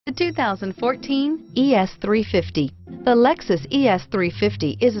The 2014 ES350. The Lexus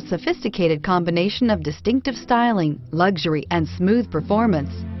ES350 is a sophisticated combination of distinctive styling, luxury, and smooth performance.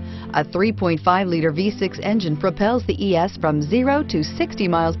 A 3.5-liter V6 engine propels the ES from 0 to 60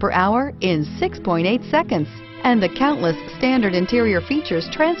 miles per hour in 6.8 seconds. And the countless standard interior features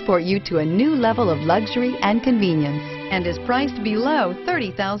transport you to a new level of luxury and convenience, and is priced below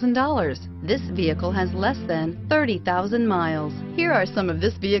 $30,000. This vehicle has less than 30,000 miles. Here are some of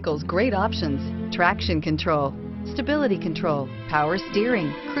this vehicle's great options: traction control, stability control, power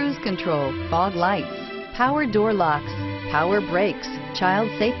steering, cruise control, fog lights, power door locks, power brakes, child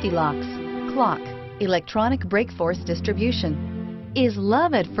safety locks, clock, electronic brake force distribution. Is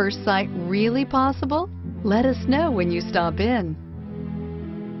love at first sight really possible? Let us know when you stop in.